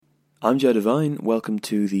I'm Joe Devine, welcome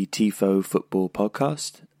to the TIFO Football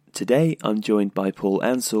Podcast. Today I'm joined by Paul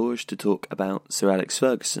and Sorge to talk about Sir Alex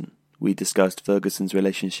Ferguson. We discussed Ferguson's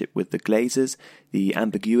relationship with the Glazers, the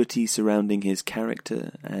ambiguity surrounding his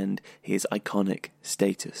character and his iconic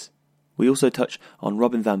status. We also touch on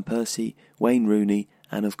Robin van Persie, Wayne Rooney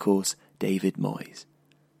and of course David Moyes.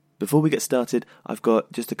 Before we get started, I've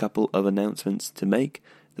got just a couple of announcements to make.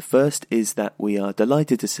 The first is that we are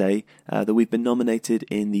delighted to say that we've been nominated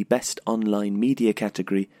in the Best Online Media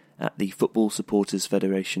category at the Football Supporters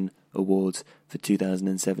Federation Awards for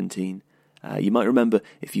 2017. You might remember,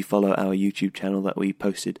 if you follow our YouTube channel, that we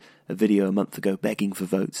posted a video a month ago begging for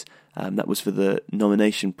votes. That was for the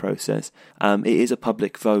nomination process. It is a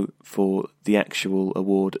public vote for the actual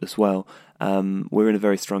award as well. We're in a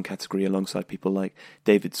very strong category alongside people like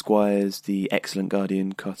David Squires, the excellent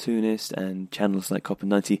Guardian cartoonist, and channels like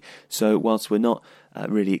Copper90. So whilst we're not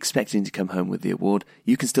really expecting to come home with the award,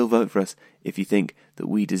 you can still vote for us if you think that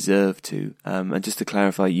we deserve to. And just to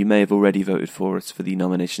clarify, you may have already voted for us for the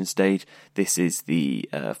nomination stage. This is the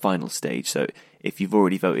final stage, so if you've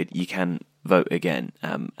already voted, you can vote again,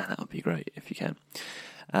 and that would be great if you can.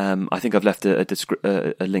 I think I've left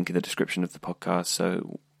a link in the description of the podcast,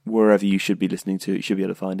 so wherever you should be listening to, you should be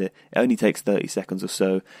able to find it. It only takes 30 seconds or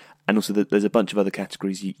so, and also there's a bunch of other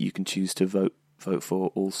categories you can choose to vote for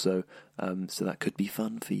also, so that could be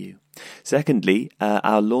fun for you. Secondly,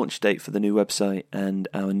 our launch date for the new website and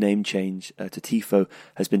our name change to TIFO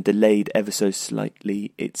has been delayed ever so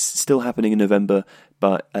slightly. It's still happening in November,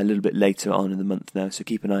 but a little bit later on in the month now, so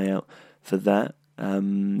keep an eye out for that.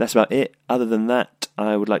 That's about it. Other than that,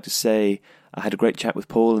 I would like to say I had a great chat with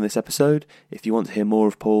Paul in this episode. If you want to hear more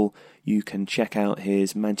of Paul, you can check out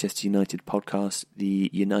his Manchester United podcast, the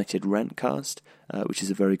United Rantcast, which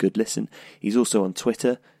is a very good listen. He's also on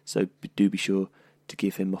Twitter, so do be sure to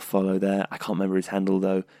give him a follow there. I can't remember his handle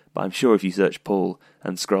though, but I'm sure if you search Paul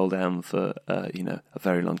and scroll down for a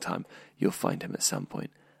very long time, you'll find him at some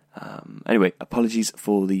point. Anyway, apologies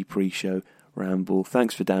for the pre-show ramble.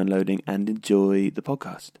 Thanks for downloading and enjoy the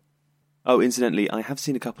podcast. Oh, incidentally, I have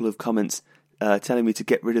seen a couple of comments telling me to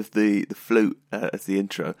get rid of the flute as the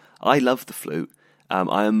intro. I love the flute.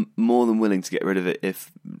 I am more than willing to get rid of it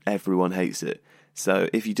if everyone hates it. So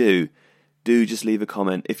if you do just leave a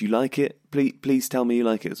comment. If you like it, please tell me you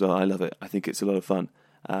like it as well. I love it. I think it's a lot of fun.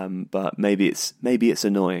 But maybe it's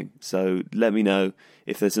annoying. So let me know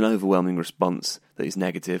if there's an overwhelming response that is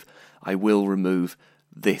negative. I will remove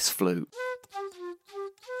this flute.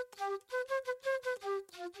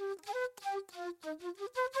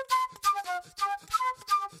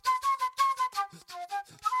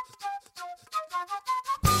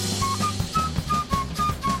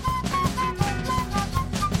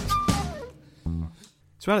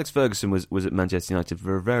 So Alex Ferguson was at Manchester United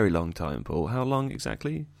for a very long time, Paul. How long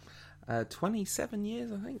exactly? 27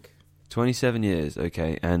 years, I think. 27 years,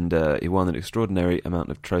 okay. And he won an extraordinary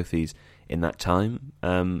amount of trophies in that time.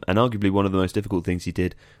 And arguably one of the most difficult things he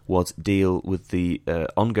did was deal with the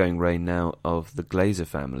ongoing reign now of the Glazer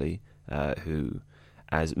family, who,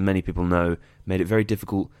 as many people know, made it very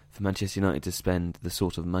difficult for Manchester United to spend the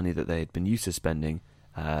sort of money that they had been used to spending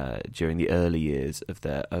during the early years of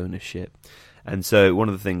their ownership. And so one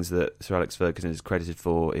of the things that Sir Alex Ferguson is credited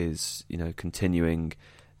for is, continuing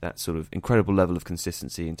that sort of incredible level of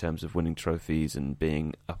consistency in terms of winning trophies and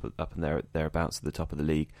being up and thereabouts at the top of the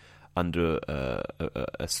league under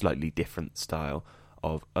a slightly different style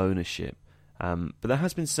of ownership. But there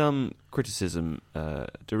has been some criticism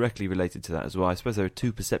directly related to that as well. I suppose there are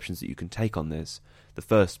two perceptions that you can take on this. The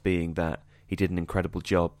first being that he did an incredible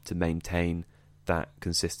job to maintain that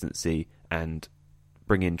consistency and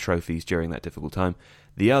bring in trophies during that difficult time.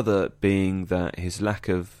 The other being that his lack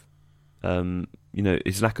of being,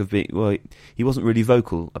 he wasn't really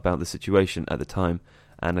vocal about the situation at the time.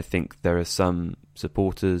 And I think there are some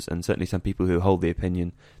supporters and certainly some people who hold the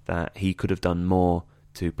opinion that he could have done more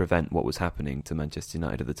to prevent what was happening to Manchester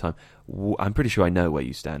United at the time. I'm pretty sure I know where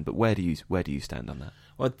you stand, but where do you stand on that?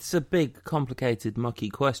 Well, it's a big, complicated, mucky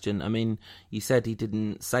question. I mean, you said he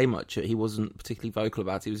didn't say much. He wasn't particularly vocal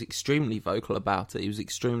about it. He was extremely vocal about it. He was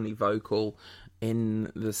extremely vocal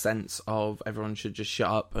in the sense of everyone should just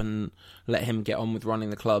shut up and let him get on with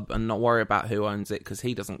running the club and not worry about who owns it because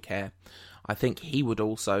he doesn't care. I think he would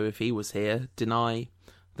also, if he was here, deny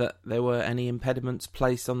that there were any impediments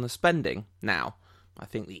placed on the spending. Now, I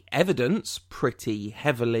think the evidence pretty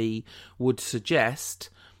heavily would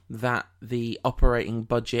suggest that the operating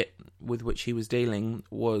budget with which he was dealing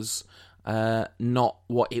was not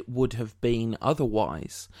what it would have been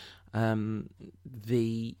otherwise.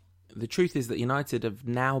 The truth is that United have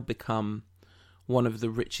now become one of the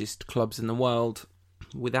richest clubs in the world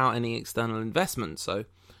without any external investment. So,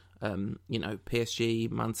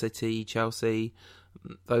 PSG, Man City, Chelsea,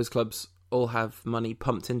 those clubs all have money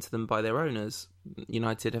pumped into them by their owners.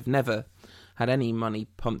 United have never had any money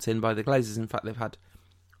pumped in by the Glazers. In fact, they've had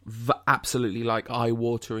absolutely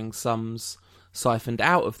eye-watering sums siphoned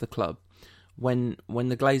out of the club. When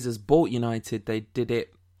the Glazers bought United, they did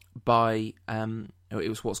it by it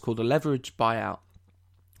was what's called a leverage buyout,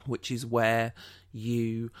 which is where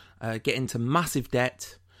you get into massive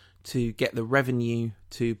debt to get the revenue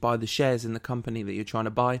to buy the shares in the company that you're trying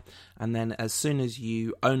to buy, and then as soon as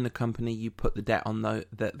you own the company, you put the debt on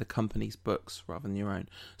the company's books rather than your own.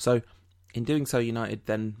 So in doing so, United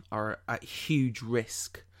then are at huge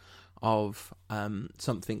risk of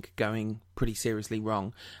something going pretty seriously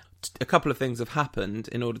wrong. A couple of things have happened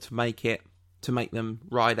in order to make them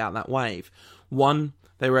ride out that wave. One,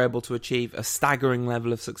 they were able to achieve a staggering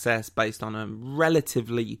level of success based on a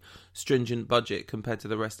relatively stringent budget compared to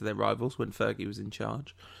the rest of their rivals when Fergie was in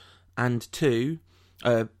charge. And two,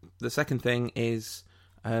 the second thing is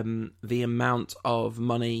the amount of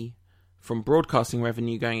money from broadcasting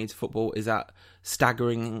revenue going into football is at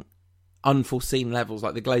staggering, unforeseen levels.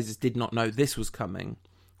 Like the Glazers did not know this was coming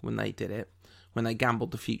when they did it, when they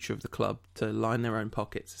gambled the future of the club to line their own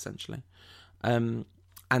pockets, essentially. And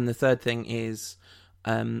the third thing is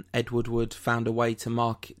Ed Woodward found a way to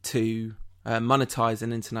monetize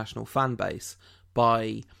an international fan base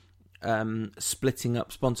by splitting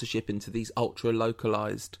up sponsorship into these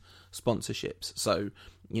ultra-localized sponsorships. So,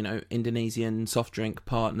 Indonesian soft drink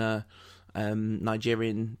partner,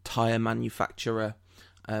 Nigerian tyre manufacturer.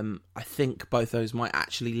 I think both those might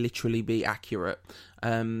actually literally be accurate.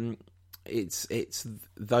 It's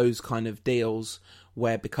those kind of deals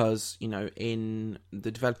where, because in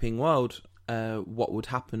the developing world, what would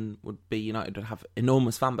happen would be United would have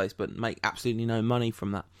enormous fan base but make absolutely no money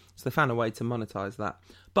from that. So they found a way to monetize that.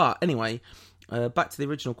 But anyway, back to the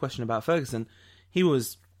original question about Ferguson. He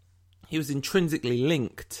was intrinsically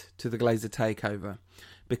linked to the Glazer takeover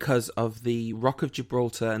because of the Rock of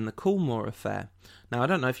Gibraltar and the Coolmore affair. Now, I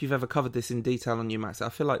don't know if you've ever covered this in detail on you, Max. I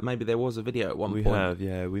feel like maybe there was a video at one point. We have,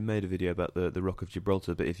 yeah. We made a video about the Rock of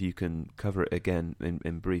Gibraltar, but if you can cover it again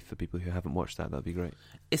in brief for people who haven't watched that'd be great.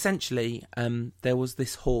 Essentially, there was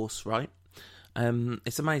this horse, right?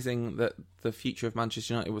 It's amazing that the future of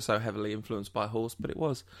Manchester United was so heavily influenced by a horse, but it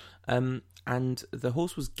was. And the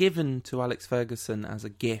horse was given to Alex Ferguson as a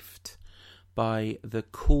gift by the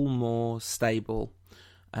Coolmore stable.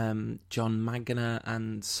 John Magana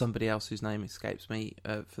and somebody else whose name escapes me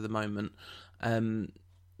for the moment.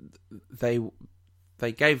 They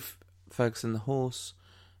gave Ferguson the horse.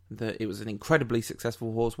 It was an incredibly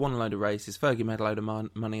successful horse, won a load of races. Fergie made a load of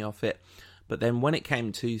money off it. But then when it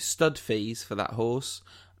came to stud fees for that horse,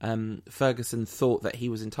 Ferguson thought that he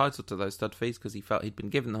was entitled to those stud fees because he felt he'd been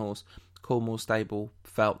given the horse. Coolmore stable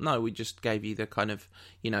felt, no, we just gave you the kind of,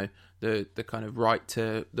 the kind of right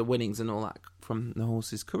to the winnings and all that from the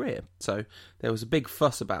horse's career. So there was a big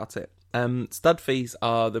fuss about it. Stud fees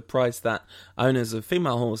are the price that owners of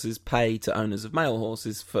female horses pay to owners of male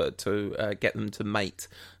horses to get them to mate.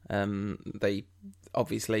 They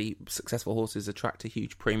obviously, successful horses attract a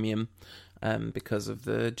huge premium because of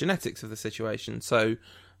the genetics of the situation. So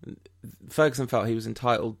Ferguson felt he was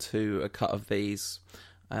entitled to a cut of these.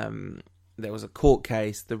 There was a court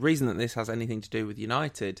case. The reason that this has anything to do with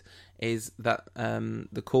United is that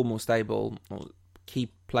the Coolmore stable, or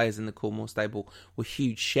key players in the Coolmore stable, were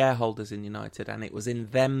huge shareholders in United, and it was in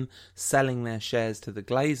them selling their shares to the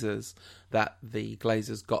Glazers that the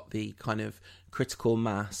Glazers got the kind of critical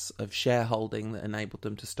mass of shareholding that enabled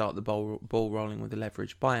them to start the ball rolling with the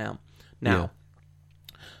leverage buyout. Now,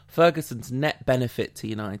 Ferguson's net benefit to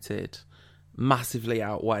United massively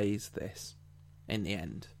outweighs this in the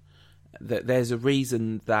end. That there's a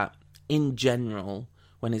reason that, in general,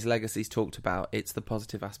 when his legacy is talked about, it's the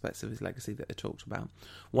positive aspects of his legacy that are talked about.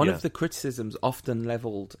 One of the criticisms often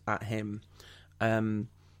levelled at him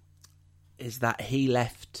is that he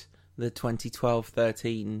left the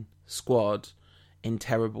 2012-13 squad in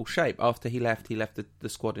terrible shape. After he left the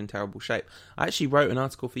squad in terrible shape. I actually wrote an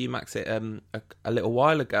article for you, Max, a little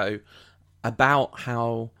while ago about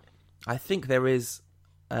how I think there is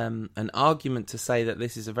an argument to say that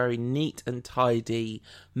this is a very neat and tidy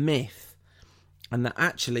myth, and that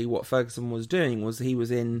actually what Ferguson was doing was he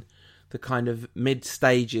was in the kind of mid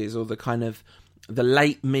stages, or the kind of the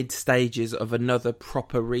late mid stages of another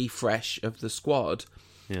proper refresh of the squad.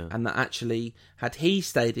 Yeah. And that actually, had he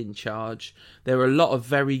stayed in charge, there were a lot of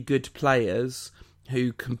very good players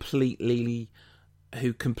who completely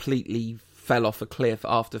fell off a cliff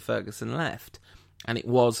after Ferguson left. And it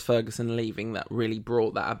was Ferguson leaving that really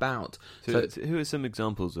brought that about. So who are some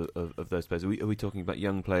examples of those players? Are we talking about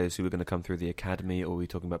young players who are going to come through the academy, or are we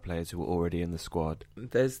talking about players who were already in the squad?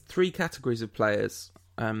 There's three categories of players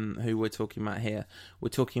who we're talking about here. We're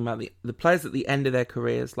talking about the players at the end of their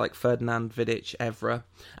careers, like Ferdinand, Vidic, Evra,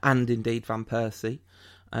 and indeed Van Persie,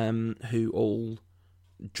 who all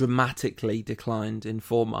dramatically declined in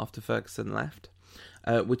form after Ferguson left.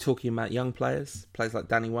 We're talking about young players like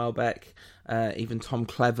Danny Welbeck, even Tom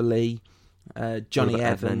Cleverley, Johnny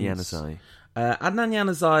Evans. Adnan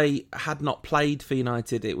Januzaj had not played for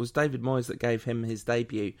United. It was David Moyes that gave him his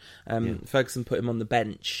debut. Ferguson put him on the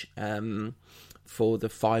bench for the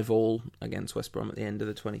 5-5 against West Brom at the end of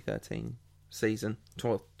the 2013 season,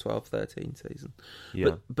 12-13 season.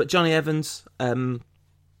 Yeah. But Johnny Evans,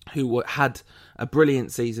 who had a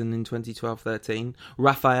brilliant season in 2012-13.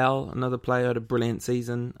 Raphael, another player, had a brilliant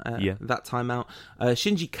season that time out.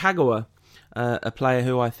 Shinji Kagawa, a player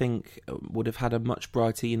who I think would have had a much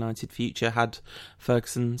brighter United future had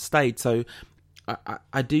Ferguson stayed. So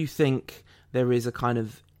I do think there is a kind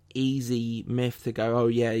of easy myth to go, oh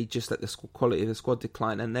yeah, he just let the quality of the squad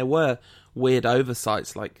decline. And there were weird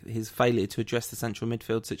oversights, like his failure to address the central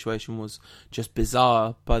midfield situation was just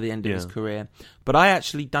bizarre by the end of his career. But I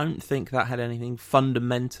actually don't think that had anything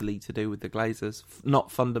fundamentally to do with the Glazers.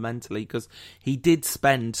 Not fundamentally, because he did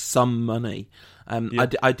spend some money.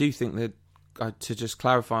 I do think that, to just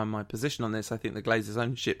clarify my position on this, I think the Glazers'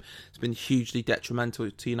 ownership has been hugely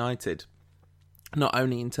detrimental to United. Not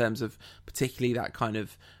only in terms of particularly that kind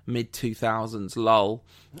of mid-2000s lull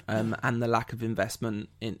and the lack of investment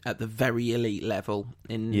at the very elite level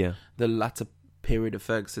in the latter period of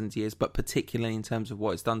Ferguson's years, but particularly in terms of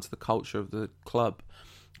what it's done to the culture of the club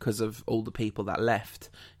because of all the people that left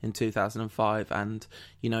in 2005. And,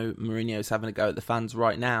 you know, Mourinho's having a go at the fans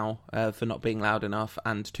right now for not being loud enough,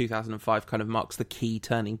 and 2005 kind of marks the key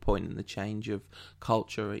turning point in the change of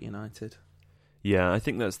culture at United. Yeah, I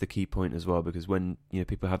think that's the key point as well, because when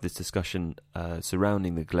people have this discussion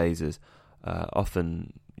surrounding the Glazers,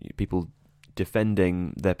 often people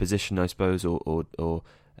defending their position, I suppose, or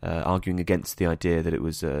arguing against the idea that it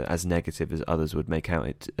was as negative as others would make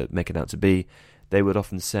it out to be. They would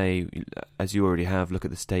often say, as you already have, look at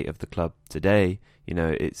the state of the club today.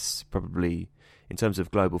 It's probably, in terms of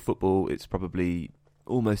global football, it's probably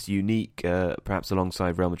almost unique, perhaps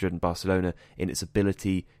alongside Real Madrid and Barcelona, in its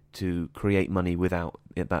ability to create money without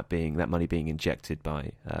that money being injected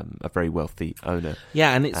by a very wealthy owner.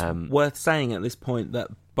 Yeah, and it's worth saying at this point that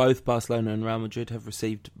both Barcelona and Real Madrid have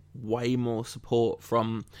received way more support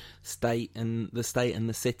from the state and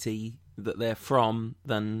the city that they're from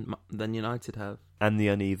than United have. And the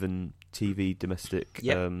uneven TV domestic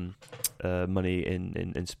money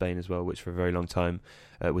in Spain as well, which for a very long time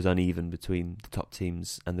was uneven between the top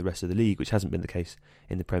teams and the rest of the league, which hasn't been the case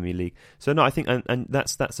in the Premier League. So no, I think and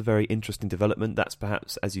that's a very interesting development. That's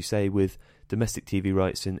perhaps, as you say, with domestic TV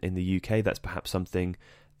rights in the UK, that's perhaps something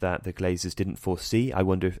that the Glazers didn't foresee. I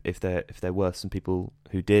wonder if there were some people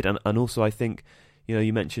who did, and also I think,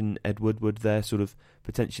 you mentioned Ed Woodward there, sort of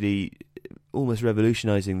potentially almost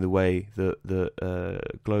revolutionising the way that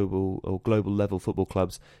global level football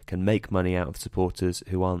clubs can make money out of supporters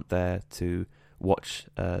who aren't there to watch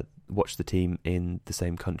the team in the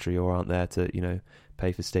same country, or aren't there to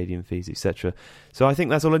pay for stadium fees, etc. So I think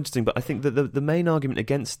that's all interesting, but I think that the main argument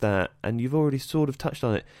against that, and you've already sort of touched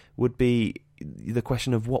on it, would be the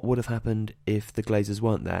question of what would have happened if the Glazers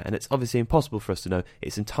weren't there. And it's obviously impossible for us to know.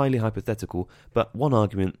 It's entirely hypothetical. But one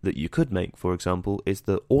argument that you could make, for example, is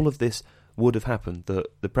that all of this would have happened, that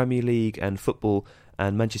the Premier League and football,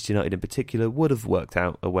 and Manchester United in particular, would have worked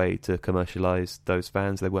out a way to commercialise those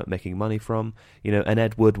fans they weren't making money from. An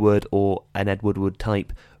Ed Woodward or an Ed Woodward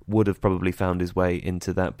type would have probably found his way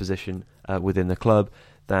into that position within the club.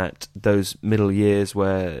 That those middle years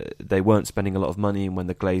where they weren't spending a lot of money, and when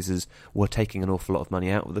the Glazers were taking an awful lot of money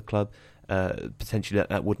out of the club, potentially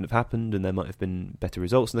that wouldn't have happened, and there might have been better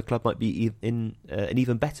results, and the club might be in an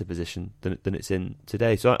even better position than it's in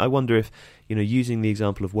today. So I wonder if, using the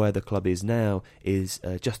example of where the club is now is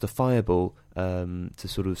justifiable to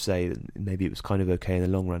sort of say that maybe it was kind of okay in the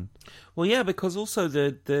long run. Well, yeah, because also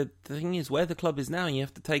the thing is, where the club is now, you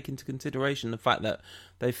have to take into consideration the fact that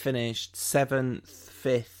they finished 7th,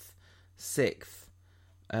 5th, 6th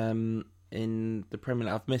in the Premier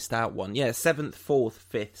League. I've missed out one. Yeah, 7th, 4th,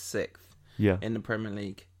 5th, 6th in the Premier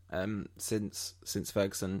League since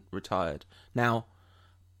Ferguson retired. Now,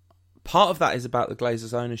 part of that is about the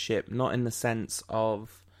Glazers' ownership, not in the sense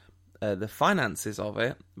of the finances of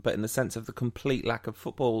it, but in the sense of the complete lack of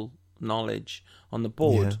football knowledge on the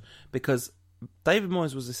board, because David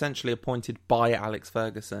Moyes was essentially appointed by Alex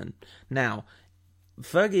Ferguson. Now,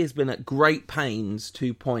 Fergie has been at great pains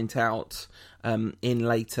to point out in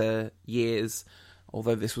later years,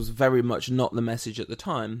 although this was very much not the message at the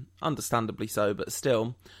time, understandably so, but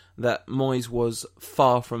still, that Moyes was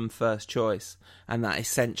far from first choice, and that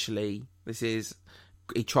essentially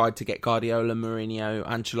he tried to get Guardiola, Mourinho,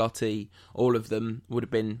 Ancelotti, all of them would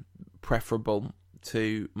have been preferable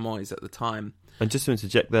to Moyes at the time. And just to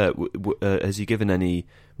interject there, has he given any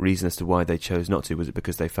reason as to why they chose not to? Was it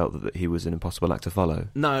because they felt that he was an impossible act to follow?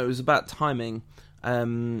 No, it was about timing.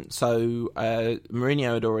 Mourinho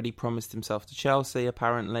had already promised himself to Chelsea,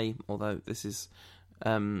 apparently, although this is,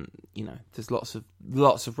 there's lots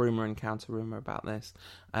of rumour and counter-rumour about this.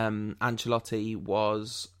 Ancelotti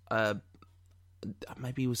was,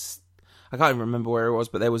 maybe he was, I can't even remember where it was,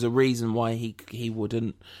 but there was a reason why he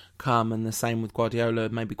wouldn't come, and the same with Guardiola.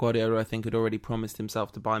 Maybe Guardiola, I think, had already promised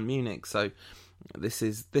himself to Bayern Munich, so this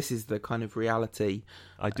is the kind of reality.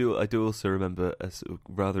 I do also remember a sort of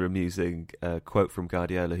rather amusing quote from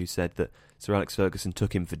Guardiola, who said that Sir Alex Ferguson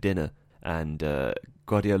took him for dinner, and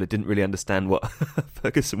Guardiola didn't really understand what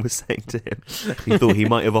Ferguson was saying to him. He thought he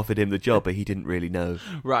might have offered him the job, but he didn't really know.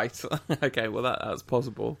 Right. Okay, well that's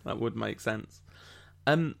possible. That would make sense.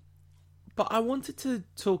 But I wanted to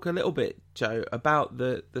talk a little bit, Joe, about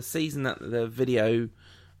the season that the video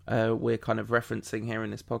we're kind of referencing here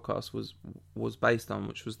in this podcast was based on,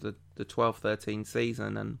 which was the 12-13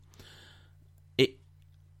 season. And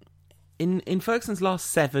in Ferguson's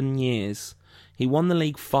last 7 years, he won the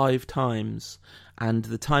league 5 times, and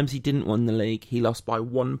the times he didn't win the league, he lost by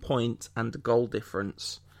 1 point and a goal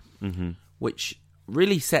difference, which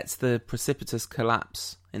really sets the precipitous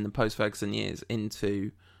collapse in the post-Ferguson years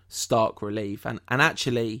into stark relief. And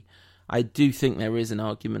actually, I do think there is an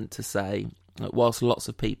argument to say that whilst lots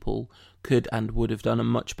of people could and would have done a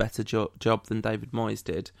much better job than David Moyes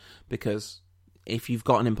did, because if you've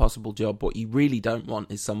got an impossible job, what you really don't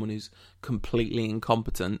want is someone who's completely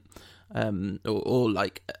incompetent or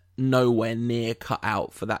like nowhere near cut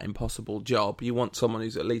out for that impossible job. You want someone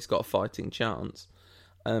who's at least got a fighting chance.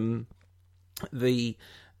 The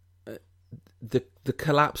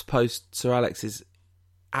collapse post Sir Alex is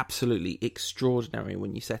absolutely extraordinary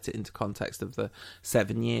when you set it into context of the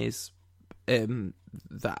 7 years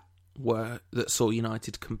that saw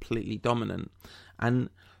United completely dominant. And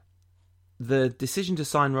the decision to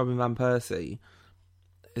sign Robin van Persie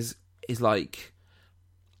is like,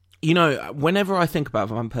 whenever I think about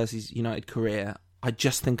Van Persie's United career, I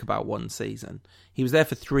just think about one season. He was there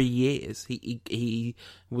for 3 years. He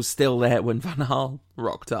was still there when Van Gaal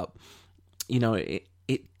rocked up.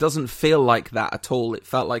 It doesn't feel like that at all. It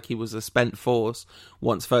felt like he was a spent force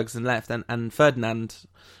once Ferguson left. And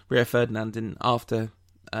Rio Ferdinand, after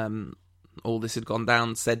all this had gone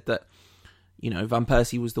down, said that, Van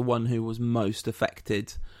Persie was the one who was most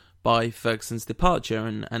affected by Ferguson's departure.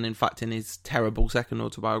 And in fact, in his terrible second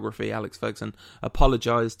autobiography, Alex Ferguson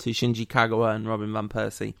apologised to Shinji Kagawa and Robin van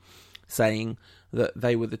Persie, saying that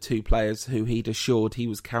they were the 2 players who he'd assured he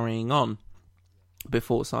was carrying on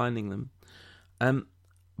before signing them.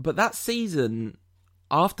 But that season,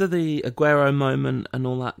 after the Aguero moment and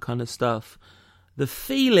all that kind of stuff, the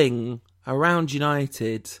feeling around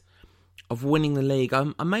United of winning the league,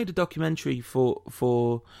 I made a documentary for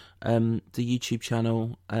the YouTube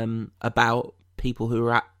channel about people who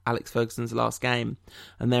were at Alex Ferguson's last game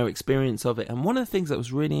and their experience of it. And one of the things that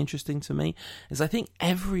was really interesting to me is I think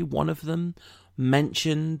every one of them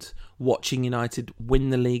mentioned watching United win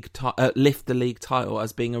the league, lift the league title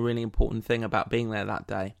as being a really important thing about being there that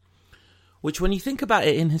day. Which, when you think about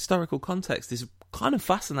it in historical context, is kind of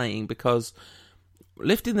fascinating, because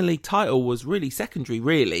lifting the league title was really secondary,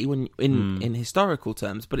 really, when in historical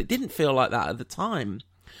terms. But it didn't feel like that at the time,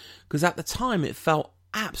 because at the time it felt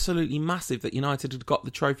absolutely massive that United had got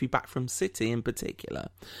the trophy back from City in particular,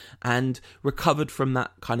 and recovered from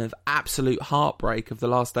that kind of absolute heartbreak of the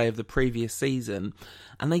last day of the previous season.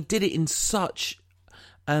 And they did it in such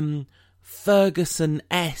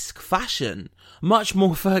Ferguson-esque fashion, much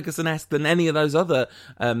more Ferguson-esque than any of those other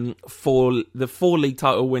 4 league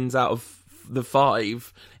title wins out of the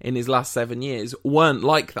 5 in his last 7 years weren't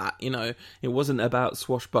like that. It wasn't about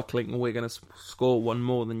swashbuckling, we're going to score one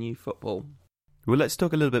more than you football. Well, let's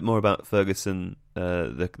talk a little bit more about Ferguson,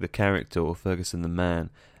 the character, or Ferguson the man,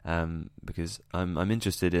 because I'm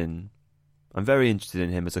very interested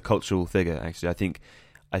in him as a cultural figure. Actually,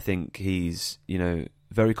 I think he's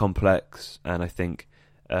very complex, and I think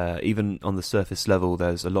even on the surface level,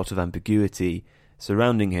 there's a lot of ambiguity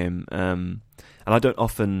surrounding him. And I don't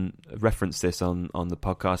often reference this on the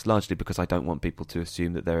podcast, largely because I don't want people to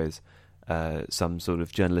assume that there is some sort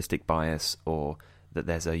of journalistic bias, or that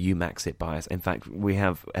there's a you max it bias. In fact, we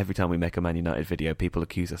have, every time we make a Man United video, people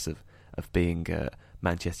accuse us of being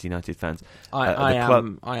Manchester United fans. I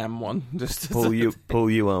am one. Paul,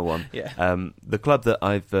 you are one. Yeah. The club that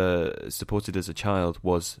I've supported as a child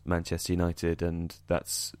was Manchester United, and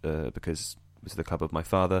that's because it was the club of my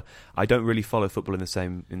father. I don't really follow football in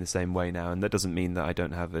the same way now, and that doesn't mean that I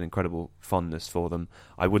don't have an incredible fondness for them.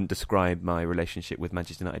 I wouldn't describe my relationship with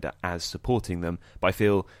Manchester United as supporting them, but I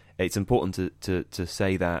feel it's important to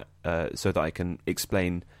say that so that I can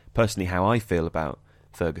explain personally how I feel about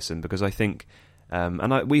Ferguson, because I think,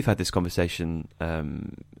 we've had this conversation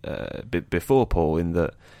before, Paul, in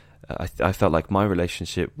that I felt like my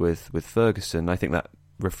relationship with Ferguson, I think that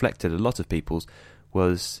reflected a lot of people's,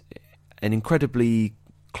 was an incredibly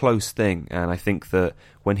close thing. And I think that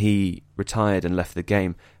when he retired and left the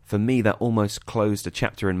game, for me that almost closed a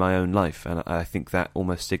chapter in my own life, and I think that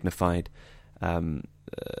almost signified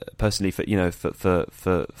personally for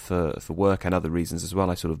work and other reasons as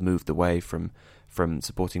well, I sort of moved away from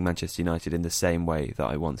supporting Manchester United in the same way that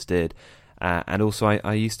I once did, and also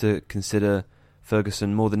I used to consider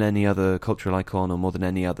Ferguson, more than any other cultural icon or more than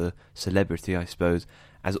any other celebrity, I suppose,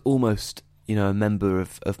 as almost a member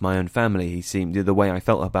of my own family. He seemed, the way I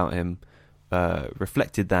felt about him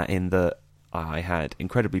reflected that, in that I had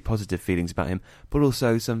incredibly positive feelings about him, but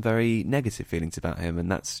also some very negative feelings about him,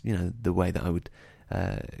 and that's the way that I would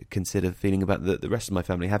consider feeling about the rest of my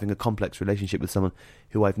family, having a complex relationship with someone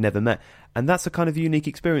who I've never met. And that's a kind of unique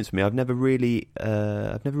experience for me. I've never really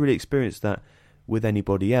experienced that with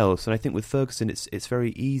anybody else. And I think with Ferguson, it's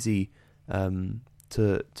very easy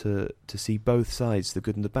to see both sides, the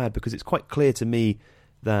good and the bad, because it's quite clear to me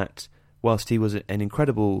that whilst he was an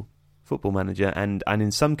incredible football manager and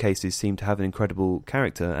in some cases seemed to have an incredible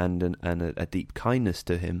character and a deep kindness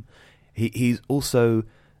to him, he's also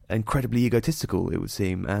incredibly egotistical, it would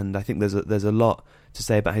seem. And I think there's a lot to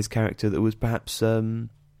say about his character that was perhaps I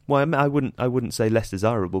wouldn't say less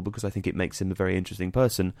desirable, because I think it makes him a very interesting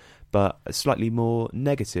person, but slightly more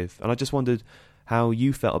negative. And I just wondered how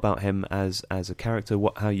you felt about him as a character,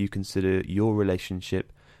 how you consider your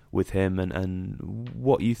relationship with him, and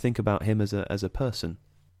what you think about him as a person.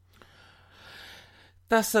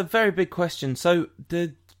 That's a very big question. So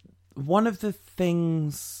one of the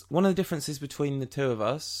differences between the two of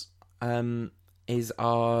us is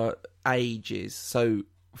our ages. So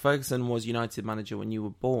Ferguson was United manager when you were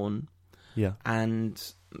born. Yeah. And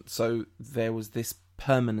so there was this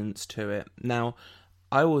permanence to it. Now,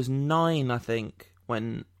 I was 9, I think,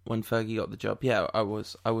 when Fergie got the job. Yeah, I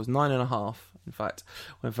was 9.5, in fact,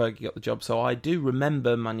 when Fergie got the job. So I do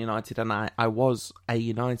remember Man United, and I was a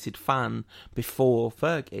United fan before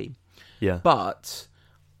Fergie. Yeah. But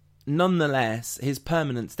nonetheless, his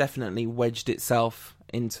permanence definitely wedged itself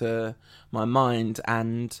into my mind,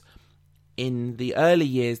 and in the early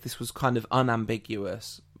years, this was kind of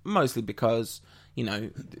unambiguous, mostly because, by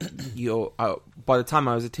the time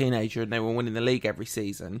I was a teenager and they were winning the league every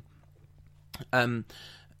season, you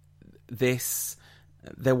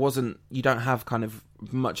don't have kind of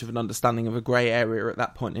much of an understanding of a grey area at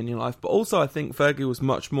that point in your life. But also I think Fergie was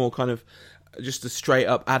much more kind of just a straight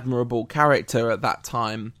up admirable character at that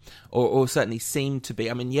time, or certainly seemed to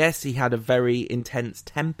be. I mean, yes, he had a very intense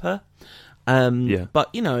temper, but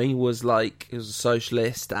he was a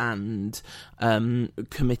socialist and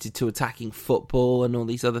committed to attacking football and all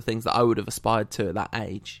these other things that I would have aspired to at that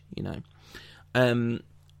age.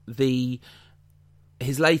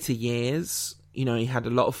 His later years, he had a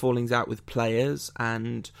lot of fallings out with players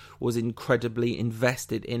and was incredibly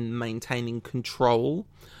invested in maintaining control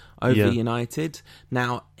over United.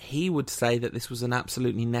 Now, he would say that this was an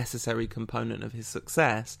absolutely necessary component of his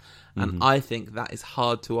success, and I think that is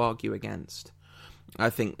hard to argue against.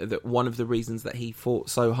 I think that one of the reasons that he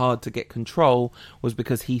fought so hard to get control was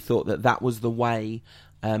because he thought that was the way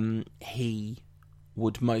he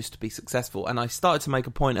would most be successful. And I started to make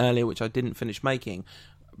a point earlier, which I didn't finish making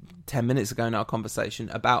 10 minutes ago in our conversation,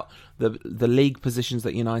 about the league positions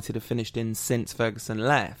that United have finished in since Ferguson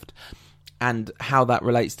left, and how that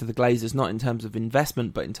relates to the Glazers, not in terms of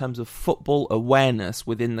investment, but in terms of football awareness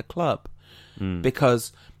within the club.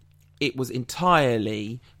 Because it was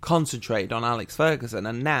entirely concentrated on Alex Ferguson,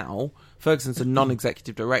 and now Ferguson's a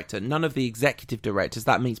non-executive director. None of the executive directors,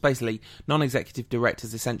 that means basically non-executive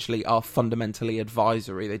directors essentially are fundamentally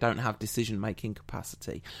advisory. They don't have decision-making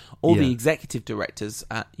capacity. All the executive directors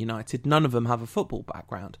at United, none of them have a football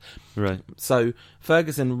background. Right. So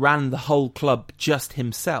Ferguson ran the whole club just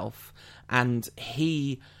himself, and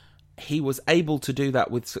he was able to do that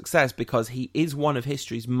with success because he is one of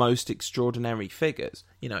history's most extraordinary figures.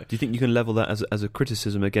 Do you think you can level that as a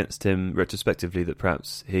criticism against him retrospectively, that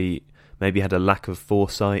perhaps he maybe had a lack of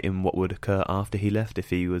foresight in what would occur after he left,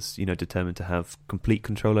 if he was, determined to have complete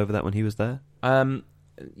control over that when he was there?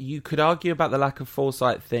 You could argue about the lack of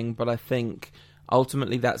foresight thing, but I think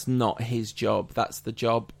ultimately that's not his job. That's the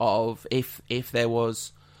job of, if there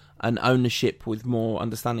was an ownership with more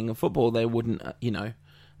understanding of football, they wouldn't,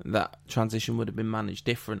 that transition would have been managed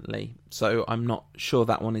differently. So I'm not sure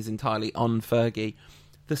that one is entirely on Fergie.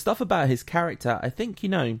 The stuff about his character, I think,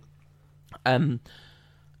 you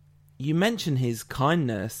mention his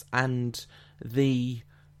kindness and the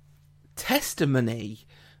testimony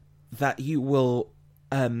that you will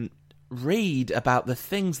read about the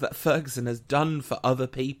things that Ferguson has done for other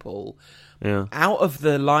people out of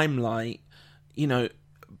the limelight,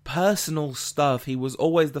 personal stuff. He was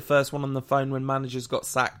always the first one on the phone when managers got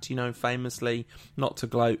sacked, famously, not to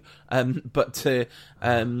gloat, but to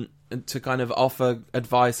kind of offer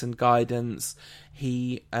advice and guidance.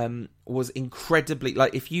 He was incredibly,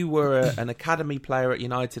 like, if you were an academy player at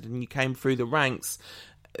United and you came through the ranks,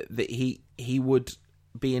 that he would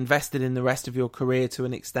be invested in the rest of your career to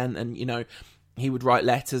an extent, and he would write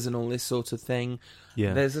letters and all this sort of thing.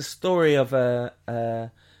 There's a story of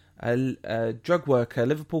a drug worker, a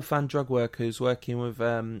Liverpool fan drug worker, who's working with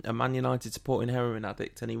a Man United supporting heroin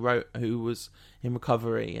addict, and who was in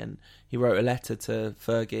recovery, and he wrote a letter to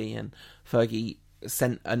Fergie, and Fergie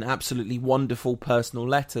sent an absolutely wonderful personal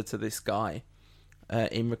letter to this guy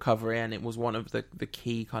in recovery, and it was one of the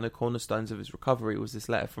key kind of cornerstones of his recovery, was this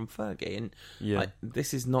letter from Fergie. And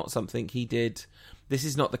this is not something he did. This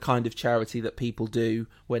is not the kind of charity that people do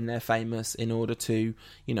when they're famous in order to,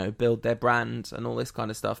 build their brand and all this kind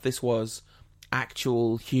of stuff. This was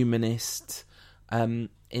actual humanist,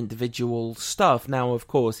 individual stuff. Now, of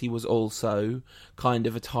course, he was also kind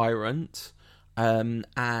of a tyrant,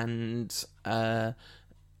 and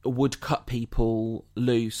would cut people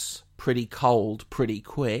loose pretty cold, pretty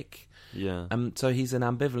quick. So he's an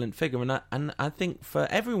ambivalent figure, and I think for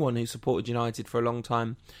everyone who supported United for a long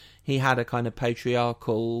time, he had a kind of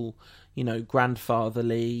patriarchal,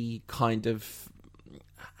 grandfatherly kind of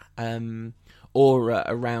aura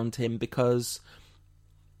around him, because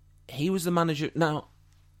he was the manager. Now,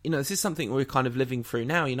 this is something we're kind of living through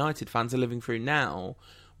now. United fans are living through now,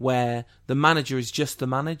 where the manager is just the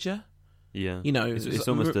manager. It's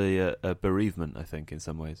almost a bereavement, I think, in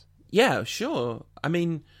some ways. Yeah, sure. I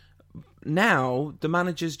mean, now the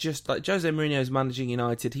manager's just like Jose Mourinho's managing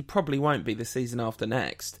United. He probably won't be the season after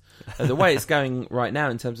next. The way it's going right now,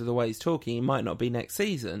 in terms of the way he's talking, he might not be next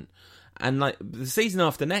season. And like the season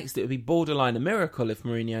after next, it would be borderline a miracle if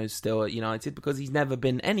Mourinho's still at United, because he's never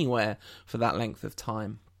been anywhere for that length of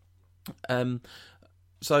time.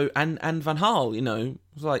 So Van Gaal,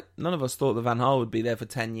 was like, none of us thought that Van Gaal would be there for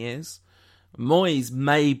 10 years. Moyes,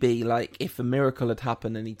 maybe, like, if a miracle had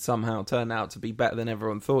happened and he'd somehow turned out to be better than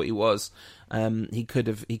everyone thought he was, he could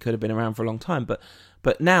have been around for a long time.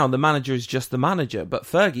 But now the manager is just the manager. But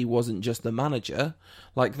Fergie wasn't just the manager.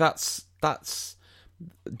 Like, that's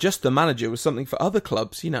just the manager was something for other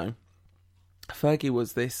clubs. Fergie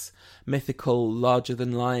was this mythical, larger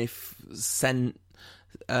than life sent.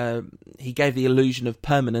 He gave the illusion of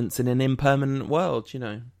permanence in an impermanent world.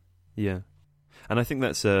 Yeah. And I think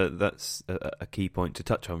that's a key point to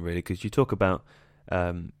touch on, really, because you talk about,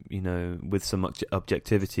 with some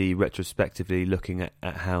objectivity, retrospectively looking at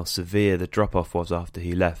how severe the drop-off was after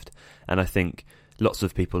he left. And I think lots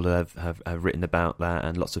of people have written about that,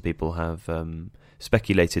 and lots of people have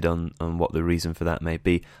speculated on what the reason for that may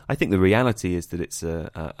be. I think the reality is that it's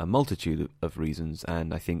a multitude of reasons,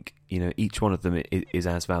 and I think, each one of them is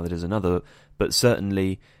as valid as another, but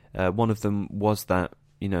certainly one of them was that,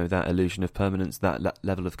 that illusion of permanence, that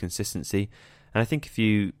level of consistency. And I think if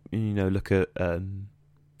you look at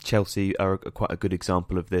Chelsea are quite a good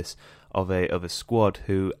example of this, of a squad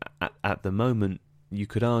who at the moment you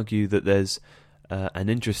could argue that there's an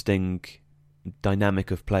interesting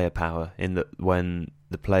dynamic of player power, in that when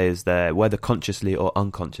the players there, whether consciously or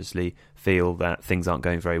unconsciously, feel that things aren't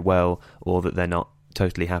going very well, or that they're not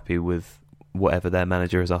totally happy with whatever their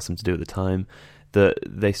manager has asked them to do at the time, that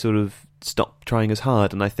they sort of stop trying as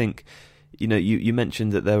hard. And I think, you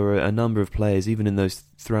mentioned that there were a number of players, even in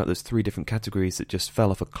throughout those three different categories, that just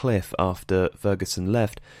fell off a cliff after Ferguson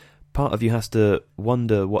left. Part of you has to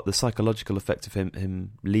wonder what the psychological effect of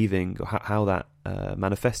him leaving, or how that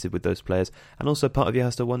manifested with those players, and also part of you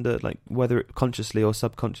has to wonder, like, whether consciously or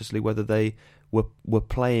subconsciously, whether they were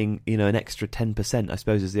playing, an extra 10%, I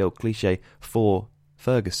suppose is the old cliche, for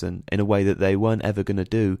Ferguson, in a way that they weren't ever going to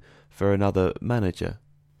do for another manager.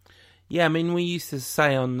 Yeah, I mean, we used to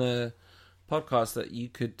say on the podcast that you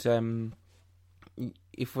could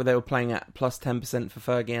if they were playing at plus 10% for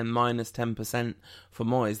Fergie and minus 10% for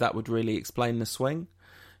Moyes, that would really explain the swing,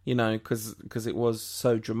 because it was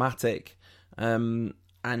so dramatic. And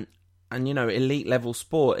elite level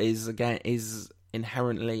sport is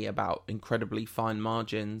inherently about incredibly fine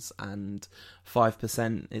margins, and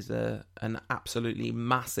 5% is an absolutely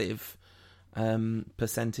massive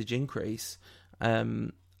percentage increase.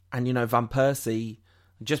 And Van Persie,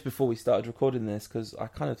 just before we started recording this, because I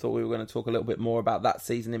kind of thought we were going to talk a little bit more about that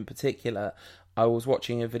season in particular, I was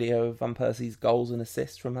watching a video of Van Persie's goals and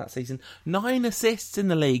assists from that season. 9 assists in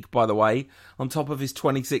the league, by the way, on top of his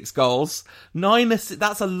 26 goals. 9 assists,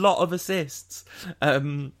 that's a lot of assists.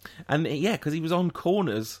 Because he was on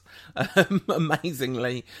corners,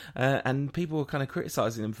 amazingly. And people were kind of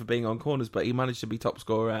criticising him for being on corners, but he managed to be top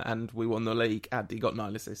scorer and we won the league and he got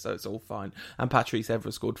 9 assists, so it's all fine. And Patrice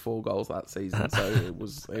Evra scored 4 goals that season, so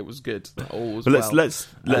it was good. All was well.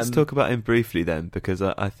 Let's talk about him briefly then, because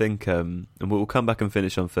I think, and we'll come back and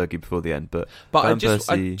finish on Fergie before the end. But I just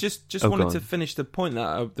wanted to finish the point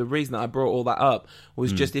that the reason that I brought all that up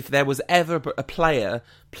was just if there was ever a player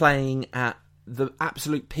playing at the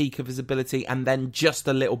absolute peak of his ability and then just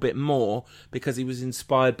a little bit more because he was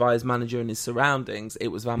inspired by his manager and his surroundings, it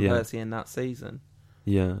was Van Persie in that season.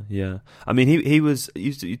 Yeah. I mean, he was.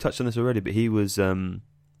 You touched on this already, but he was.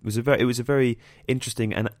 It was a very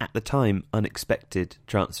interesting and at the time unexpected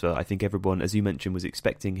transfer. I think everyone, as you mentioned, was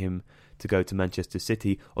expecting him to go to Manchester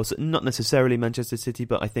City. Also, not necessarily Manchester City,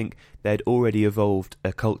 but I think they'd already evolved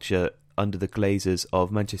a culture under the Glazers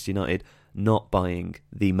of Manchester United not buying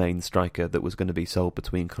the main striker that was going to be sold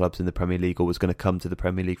between clubs in the Premier League or was going to come to the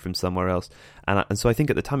Premier League from somewhere else. And so I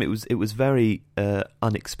think at the time it was very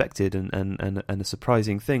unexpected and a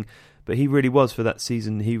surprising thing. But he really was, for that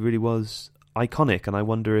season, he really was iconic. And I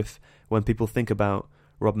wonder if when people think about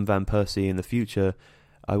Robin Van Persie in the future,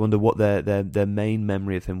 I wonder what their main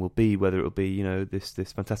memory of him will be, whether it will be,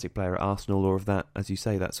 this fantastic player at Arsenal, or of that, as you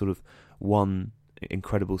say, that sort of one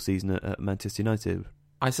incredible season at Manchester United.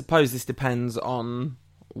 I suppose this depends on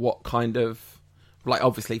what kind of,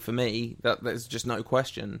 obviously for me, that there's just no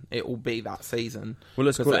question it will be that season. Well,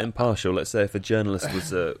 let's call it impartial. Let's say if a journalist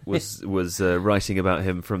was writing about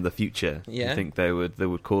him from the future, you think they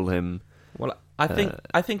would call him? Well,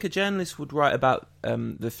 I think a journalist would write about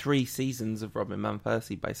the 3 seasons of Robin Van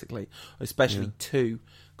Persie, basically, especially 2,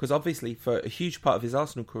 because obviously for a huge part of his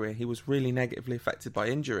Arsenal career, he was really negatively affected by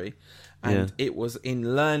injury, and it was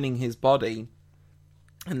in learning his body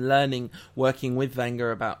and working with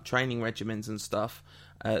Wenger about training regimens and stuff,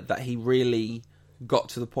 that he really got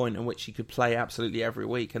to the point in which he could play absolutely every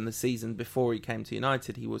week. And the season before he came to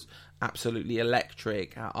United, he was absolutely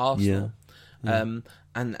electric at Arsenal.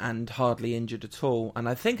 And hardly injured at all. And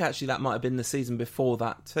I think actually that might have been the season before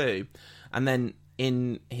that too. And then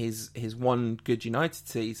in his one good United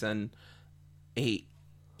season, he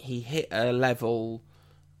hit a level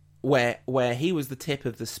where he was the tip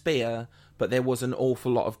of the spear, but there was an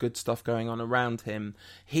awful lot of good stuff going on around him.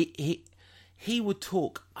 He would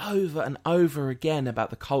talk over and over again about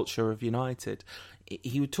the culture of United.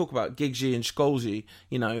 He would talk about Giggsy and Scholesy.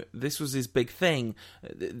 This was his big thing,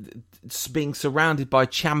 being surrounded by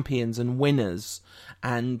champions and winners,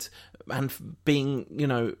 and being,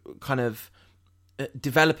 kind of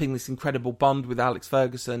developing this incredible bond with Alex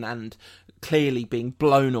Ferguson, and clearly being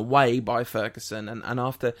blown away by Ferguson. And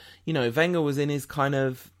after, Wenger was in his kind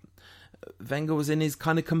of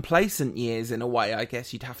complacent years, in a way, I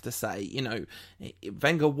guess you'd have to say.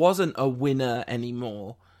 Wenger wasn't a winner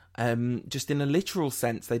anymore. Just in a literal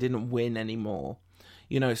sense, they didn't win anymore.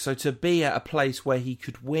 So to be at a place where he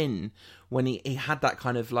could win, when he had that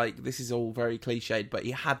kind of, this is all very cliched, but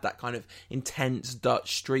he had that kind of intense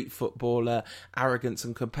Dutch street footballer arrogance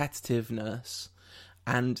and competitiveness,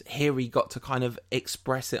 and here he got to kind of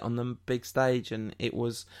express it on the big stage, and it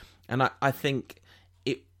was, and I think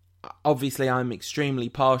it, obviously I'm extremely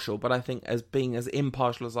partial, but I think as being as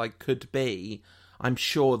impartial as I could be, I'm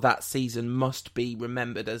sure that season must be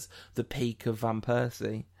remembered as the peak of Van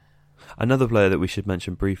Persie. Another player that we should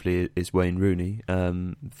mention briefly is Wayne Rooney.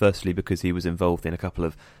 Firstly, because he was involved in a couple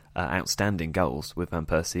of outstanding goals with Van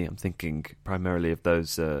Persie. I'm thinking primarily of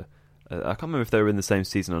those, I can't remember if they were in the same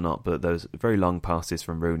season or not, but those very long passes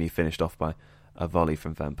from Rooney finished off by a volley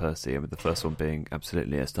from Van Persie, and with the first one being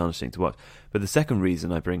absolutely astonishing to watch. But the second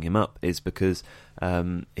reason I bring him up is because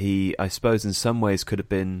he, I suppose in some ways, could have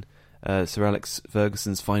been Sir Alex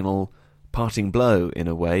Ferguson's final parting blow, in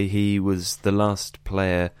a way. He was the last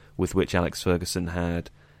player with which Alex Ferguson had,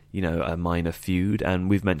 a minor feud, and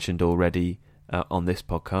we've mentioned already on this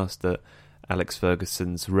podcast that Alex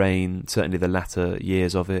Ferguson's reign, certainly the latter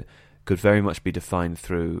years of it, could very much be defined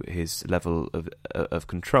through his level of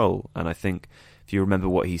control. And I think if you remember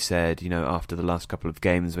what he said, after the last couple of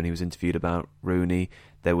games when he was interviewed about Rooney,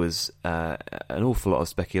 there was an awful lot of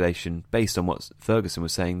speculation based on what Ferguson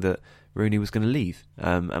was saying that Rooney was going to leave.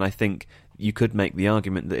 And I think you could make the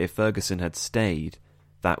argument that if Ferguson had stayed,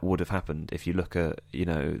 that would have happened. If you look at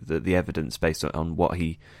the evidence based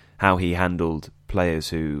on how he handled players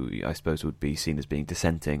who I suppose would be seen as being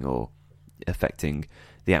dissenting or affecting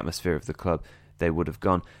the atmosphere of the club, they would have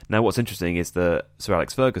gone. Now, what's interesting is that Sir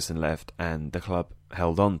Alex Ferguson left and the club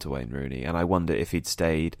held on to Wayne Rooney, and I wonder if he'd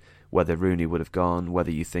stayed, whether Rooney would have gone,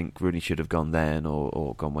 whether you think Rooney should have gone then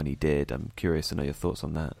or gone when he did. I'm curious to know your thoughts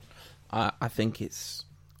on that. I think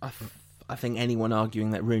anyone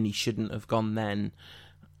arguing that Rooney shouldn't have gone then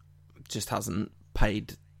just hasn't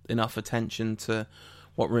paid enough attention to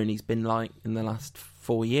what Rooney's been like in the last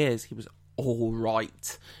 4 years. He was all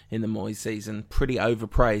right in the Moyes season, pretty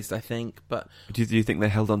overpraised, I think. But do you think they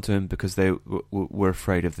held on to him because they were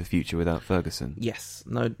afraid of the future without Ferguson? Yes,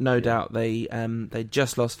 no doubt. They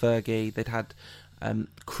just lost Fergie. They'd had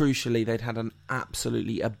crucially they'd had an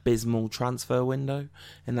absolutely abysmal transfer window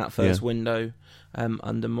in that first window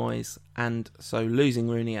under Moyes, and so losing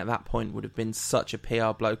Rooney at that point would have been such a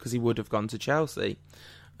PR blow because he would have gone to Chelsea.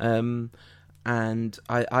 And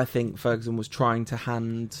I think Ferguson was trying to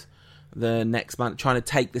hand the next man, trying to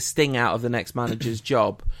take the sting out of the next manager's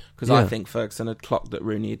job, because I think Ferguson had clocked that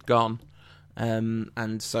Rooney had gone,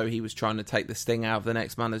 and so he was trying to take the sting out of the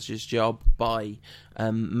next manager's job by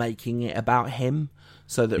making it about him,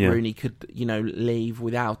 so that Rooney could, leave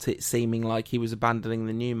without it seeming like he was abandoning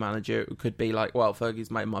the new manager. It could be like, well,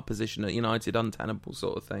 Fergie's made my position at United untenable,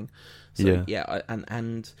 sort of thing. So,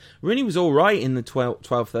 and Rooney was all right in the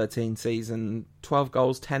 12-13 season. 12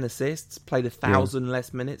 goals, 10 assists, played 1,000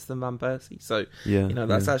 less minutes than Van Persie. So,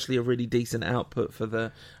 that's actually a really decent output for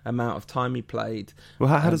the amount of time he played. Well,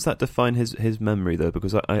 how does that define his memory, though?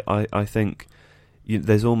 Because I think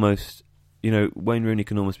there's almost... Wayne Rooney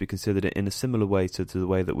can almost be considered in a similar way to the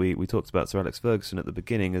way that we talked about Sir Alex Ferguson at the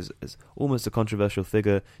beginning as almost a controversial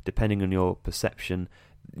figure, depending on your perception.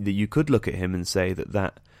 That you could look at him and say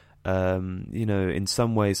that in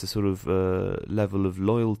some ways the sort of level of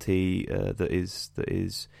loyalty that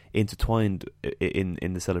is intertwined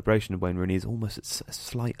in the celebration of Wayne Rooney is almost a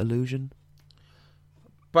slight illusion.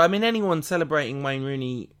 But I mean, anyone celebrating Wayne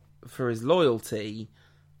Rooney for his loyalty,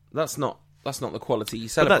 that's not the quality you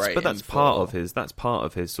celebrate. But that's part of his. That's part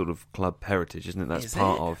of his sort of club heritage, isn't it? That's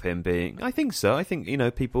part of him being. I think so. I think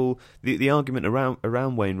people. The argument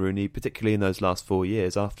around Wayne Rooney, particularly in those last 4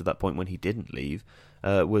 years after that point when he didn't leave,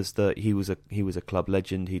 was that he was a club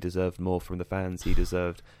legend. He deserved more from the fans. He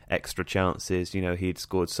deserved extra chances. He'd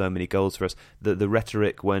scored so many goals for us. The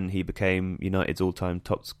rhetoric when he became United's all-time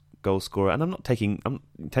top goal scorer, and I'm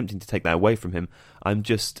tempting to take that away from him. I'm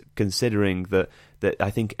just considering that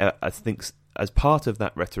I think as part of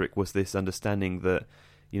that rhetoric was this understanding that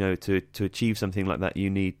to achieve something like that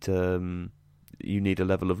you need a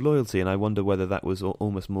level of loyalty, and I wonder whether that was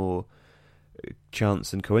almost more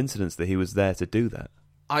chance and coincidence that he was there to do that.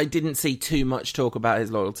 I didn't see too much talk about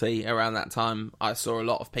his loyalty around that time. I saw a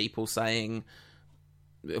lot of people saying,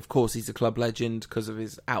 of course, he's a club legend because of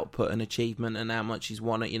his output and achievement and how much he's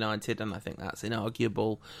won at United, and I think that's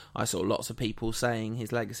inarguable. I saw lots of people saying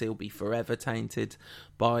his legacy will be forever tainted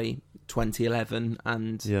by 2011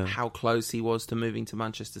 and how close he was to moving to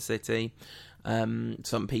Manchester City.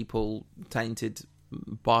 Some people tainted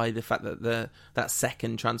by the fact that that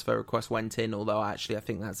second transfer request went in, although actually I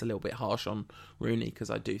think that's a little bit harsh on Rooney, because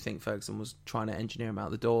I do think Ferguson was trying to engineer him out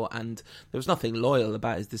the door, and there was nothing loyal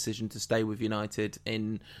about his decision to stay with United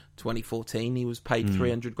in 2014. He was paid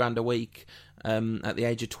 300 grand a week at the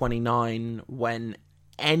age of 29, when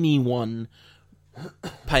anyone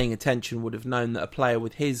paying attention would have known that a player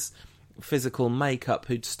with his physical makeup,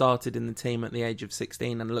 who'd started in the team at the age of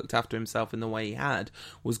 16 and looked after himself in the way he had,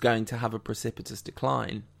 was going to have a precipitous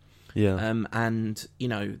decline. And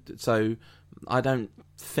so I don't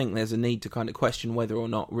think there's a need to kind of question whether or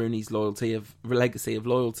not Rooney's legacy of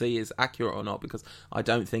loyalty is accurate or not, because I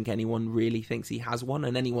don't think anyone really thinks he has one,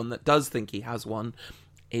 and anyone that does think he has one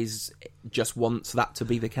just wants that to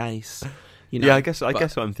be the case. I guess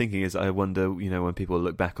what I'm thinking is, I wonder, when people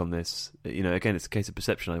look back on this, again, it's a case of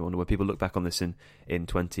perception. I wonder when people look back on this in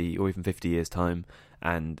 20 or even 50 years' time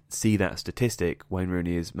and see that statistic, Wayne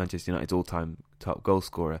Rooney is Manchester United's all-time top goal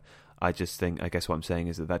scorer. I guess what I'm saying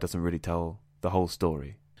is that doesn't really tell the whole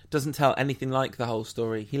story. Doesn't tell anything like the whole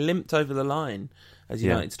story. He limped over the line as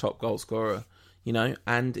United's top goal scorer,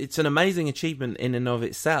 and it's an amazing achievement in and of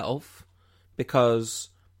itself, because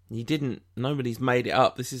Nobody's made it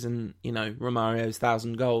up. This isn't, Romario's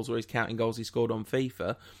 1,000 goals where he's counting goals he scored on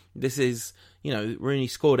FIFA. This is, Rooney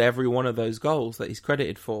scored every one of those goals that he's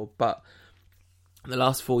credited for. But the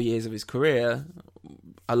last 4 years of his career,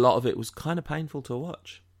 a lot of it was kind of painful to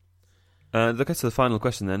watch. I guess the final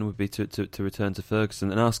question then would be to return to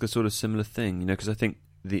Ferguson and ask a sort of similar thing, because I think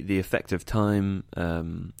the effect of time,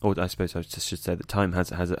 or I suppose I should say that time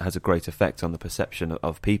has a great effect on the perception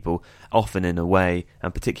of people, often in a way,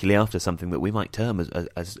 and particularly after something that we might term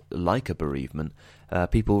as like a bereavement.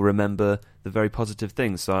 People remember the very positive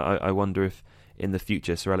things. So I wonder if in the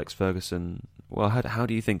future Sir Alex Ferguson, well, how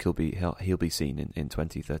do you think he'll be seen in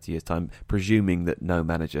 20, 30 years' time, presuming that no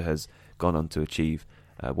manager has gone on to achieve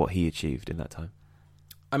what he achieved in that time?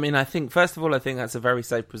 I mean, first of all, I think that's a very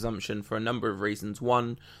safe presumption for a number of reasons.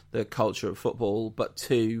 One, the culture of football, but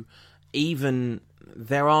two, even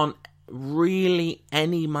there aren't really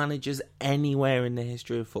any managers anywhere in the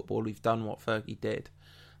history of football who've done what Fergie did.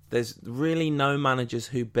 There's really no managers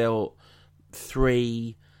who built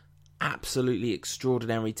 3 absolutely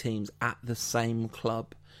extraordinary teams at the same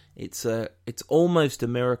club. It's almost a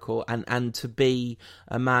miracle, and to be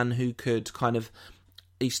a man who could kind of...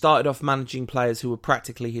 He started off managing players who were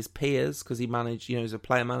practically his peers, because he managed, he was a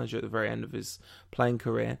player manager at the very end of his playing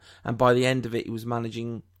career. And by the end of it, he was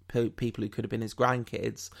managing people who could have been his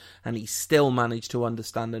grandkids. And he still managed to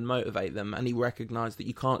understand and motivate them. And he recognised that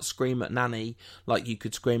you can't scream at Nanny like you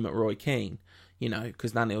could scream at Roy Keane,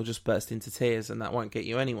 because Nanny will just burst into tears and that won't get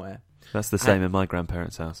you anywhere. That's the same in my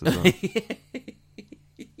grandparents' house as well.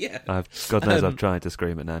 Yeah. God knows I've tried to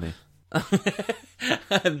scream at Nanny.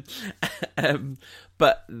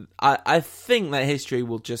 But I think that history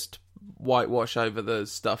will just whitewash over the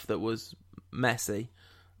stuff that was messy,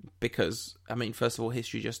 because, I mean, first of all,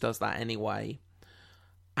 history just does that anyway.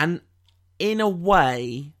 And in a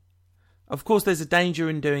way, of course, there's a danger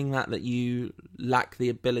in doing that you lack the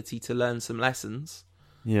ability to learn some lessons.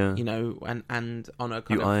 Yeah. And on a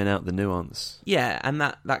kind you iron out the nuance. Yeah, and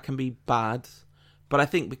that can be bad. But I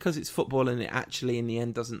think because it's football and it actually in the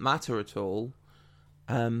end doesn't matter at all,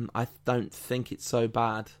 I don't think it's so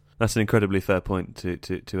bad. That's an incredibly fair point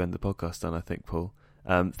to end the podcast on, I think, Paul.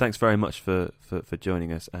 Thanks very much for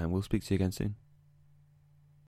joining us, and we'll speak to you again soon.